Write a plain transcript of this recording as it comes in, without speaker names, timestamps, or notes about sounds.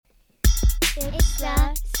It's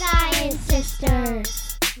the Science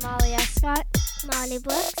Sisters. Molly Escott, Molly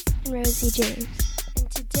Brooks, and Rosie James.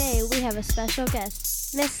 And today we have a special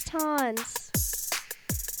guest, Miss Tons.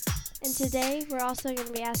 And today we're also going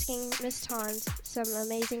to be asking Miss Tons some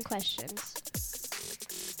amazing questions.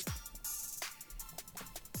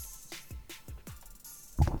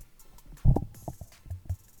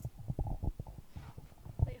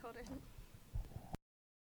 Wait, hold on.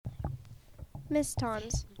 Miss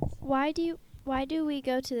Tons, why do we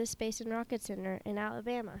go to the Space and Rocket Center in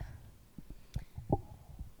Alabama?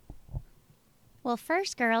 Well,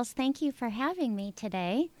 first, girls, thank you for having me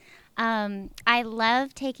today. I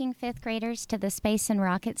love taking fifth graders to the Space and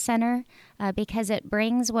Rocket Center because it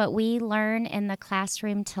brings what we learn in the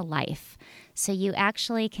classroom to life. So you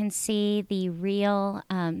actually can see the real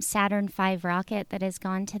Saturn V rocket that has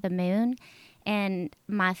gone to the moon. And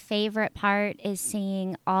my favorite part is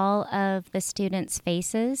seeing all of the students'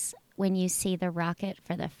 faces when you see the rocket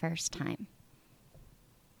for the first time.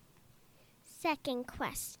 Second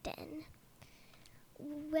question.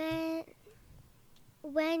 When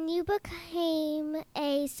you became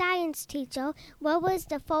a science teacher, what was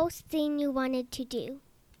the first thing you wanted to do?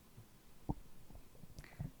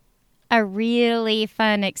 A really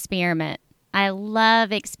fun experiment. I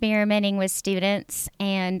love experimenting with students,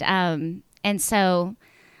 and so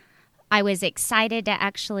I was excited to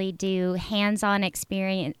actually do hands-on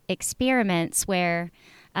experiments where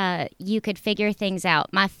you could figure things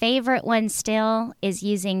out. My favorite one still is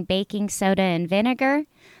using baking soda and vinegar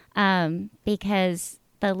because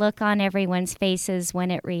the look on everyone's faces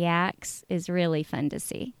when it reacts is really fun to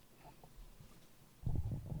see.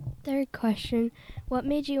 Third question, what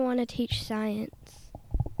made you want to teach science?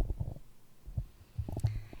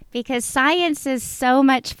 Because science is so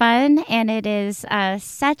much fun, and it is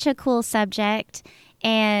such a cool subject,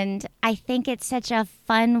 and I think it's such a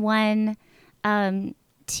fun one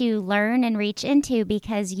to learn and reach into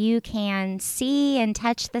because you can see and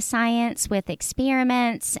touch the science with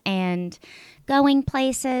experiments and going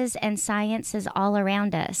places, and science is all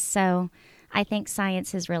around us. So I think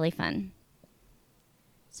science is really fun.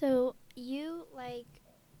 So your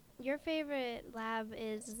favorite lab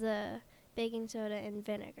is the baking soda and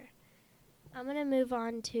vinegar. I'm going to move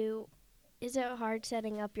on to, is it hard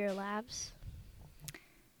setting up your labs?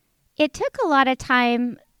 It took a lot of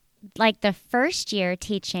time, like the first year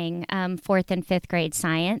teaching fourth and fifth grade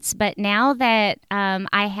science, but now that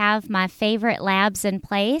I have my favorite labs in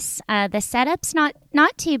place, the setup's not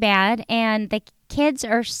too bad, and the kids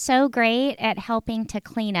are so great at helping to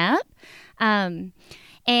clean up.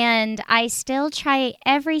 And I still try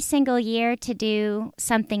every single year to do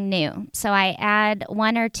something new. So I add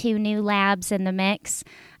one or two new labs in the mix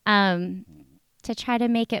to try to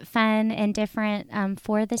make it fun and different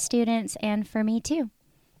for the students and for me too.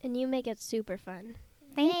 And you make it super fun.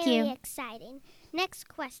 Thank you. Very exciting. Next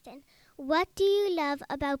question. What do you love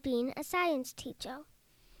about being a science teacher?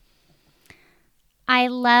 I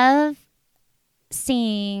love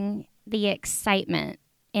seeing the excitement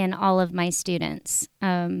in all of my students.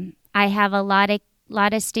 I have a lot of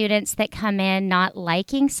students that come in not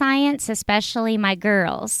liking science, especially my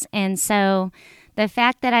girls. And so the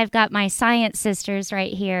fact that I've got my science sisters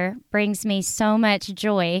right here brings me so much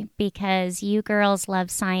joy because you girls love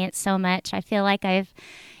science so much. I feel like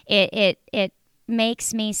it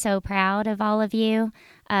makes me so proud of all of you.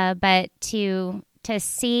 But to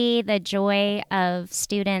see the joy of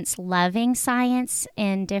students loving science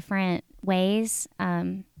in different ways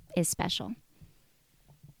is special.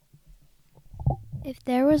 If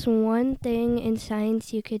there was one thing in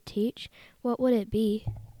science you could teach, what would it be?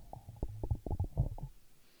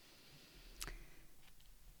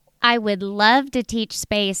 I would love to teach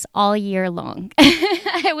space all year long.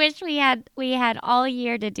 I wish we had all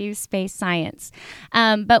year to do space science.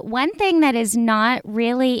 But one thing that is not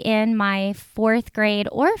really in my fourth grade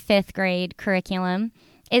or fifth grade curriculum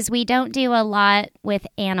is we don't do a lot with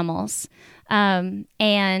animals. And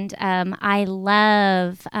I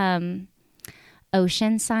love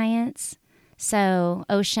ocean science, so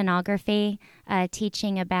oceanography,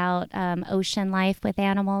 teaching about ocean life with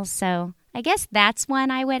animals. So I guess that's one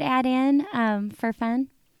I would add in for fun.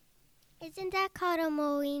 Isn't that called a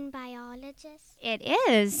marine biologist? It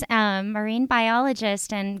is marine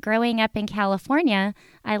biologist, and growing up in California,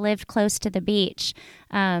 I lived close to the beach,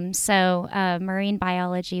 so marine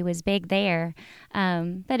biology was big there.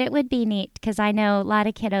 But it would be neat because I know a lot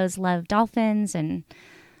of kiddos love dolphins and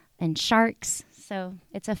sharks, so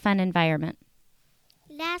it's a fun environment.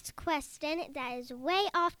 Last question that is way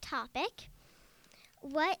off topic.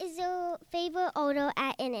 What is your favorite order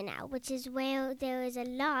at In-N-Out, which is where there is a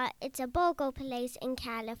lot? It's a burger place in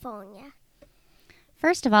California.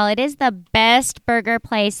 First of all, it is the best burger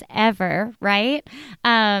place ever, right?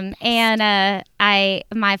 My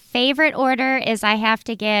favorite order is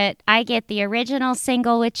I get the original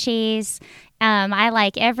single with cheese. I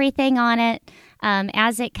like everything on it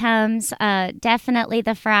as it comes. Definitely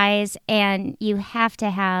the fries, and you have to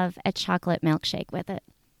have a chocolate milkshake with it.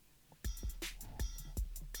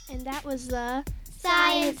 And that was the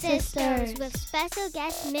Science Sisters with special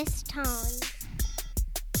guest Miss Tong.